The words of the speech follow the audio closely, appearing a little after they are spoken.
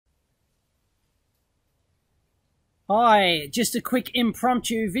Hi, just a quick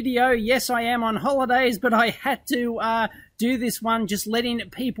impromptu video. Yes, I am on holidays, but I had to do this one, just letting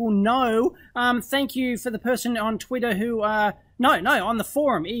people know. Thank you for the person on Twitter who, on the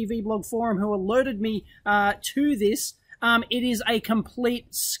forum, EEVblog forum, who alerted me to this. It is a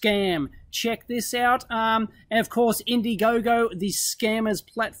complete scam. Check this out. And of course, Indiegogo, the scammers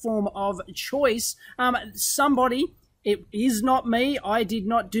platform of choice. Somebody, it is not me. I did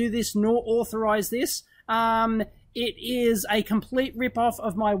not do this nor authorize this. It is a complete rip-off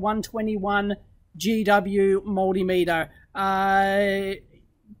of my 121 GW multimeter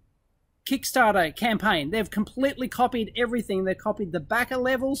Kickstarter campaign. They've completely copied everything. They've copied the backer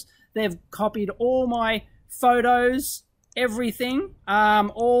levels. They've copied all my photos, everything,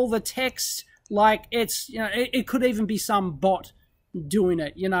 all the text. Like, it's, you know, it could even be some bot doing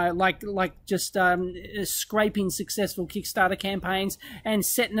it, you know, like just scraping successful Kickstarter campaigns and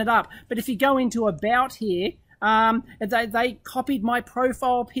setting it up. But if you go into About here, they copied my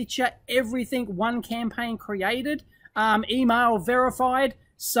profile picture, everything, one campaign created, email verified.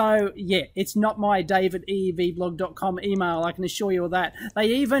 So yeah, it's not my david@eevblog.com email, I can assure you of that. They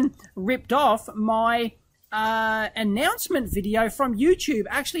even ripped off my announcement video from YouTube.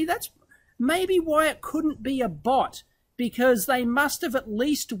 Actually, that's maybe why it couldn't be a bot, because they must have at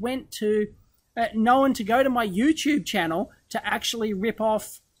least went to known to go to my YouTube channel to actually rip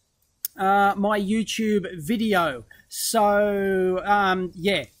off my YouTube video. So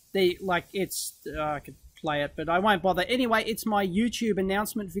yeah, I could play it, but I won't bother. Anyway, it's my YouTube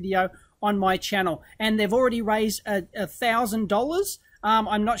announcement video on my channel, and they've already raised $1,000.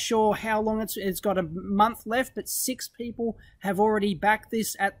 I'm not sure how long it's got a month left, but 6 people have already backed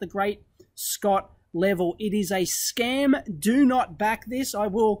this at the Great Scott level. It is a scam. Do not back this. I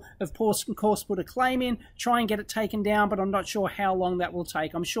will, of course, put a claim in, try and get it taken down, but I'm not sure how long that will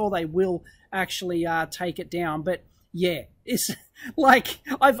take. I'm sure they will actually take it down. But yeah, it's like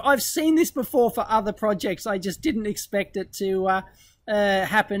I've seen this before for other projects. I just didn't expect it to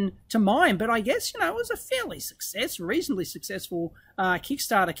happen to mine. But I guess, you know, it was a reasonably successful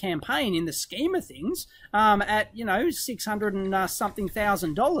Kickstarter campaign in the scheme of things, at, you know, $600 and something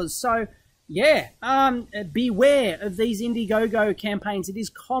thousand. So yeah, beware of these Indiegogo campaigns. It is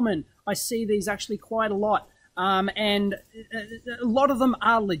common. I see these actually quite a lot. And a lot of them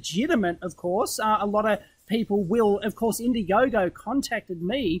are legitimate, of course. A lot of people will, of course. Indiegogo contacted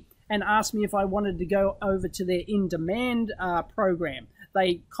me and asked me if I wanted to go over to their in-demand program.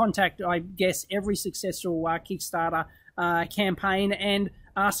 They contact, I guess, every successful Kickstarter campaign and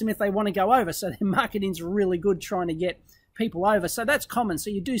ask them if they want to go over. So their marketing's really good trying to get people over. So that's common. So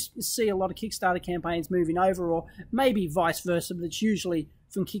you do see a lot of Kickstarter campaigns moving over, or maybe vice versa, but it's usually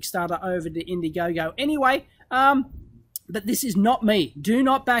from Kickstarter over to Indiegogo. Anyway, but this is not me. Do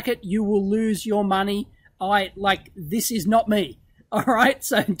not back it. You will lose your money. This is not me. All right,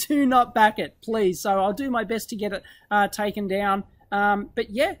 so do not back it, please. So I'll do my best to get it taken down.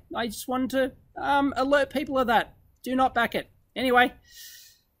 But yeah, I just wanted to alert people of that. Do not back it. Anyway,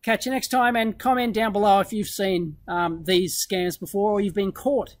 catch you next time, and comment down below if you've seen these scams before, or you've been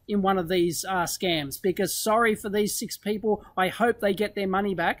caught in one of these scams, because sorry for these 6 people. I hope they get their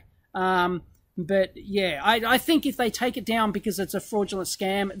money back. But yeah, I think if they take it down because it's a fraudulent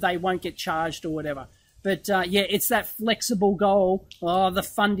scam, they won't get charged or whatever. But yeah, it's that flexible goal. Oh, the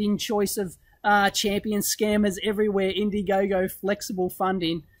funding choice of champion scammers everywhere. Indiegogo flexible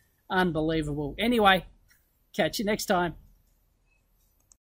funding. Unbelievable. Anyway, catch you next time.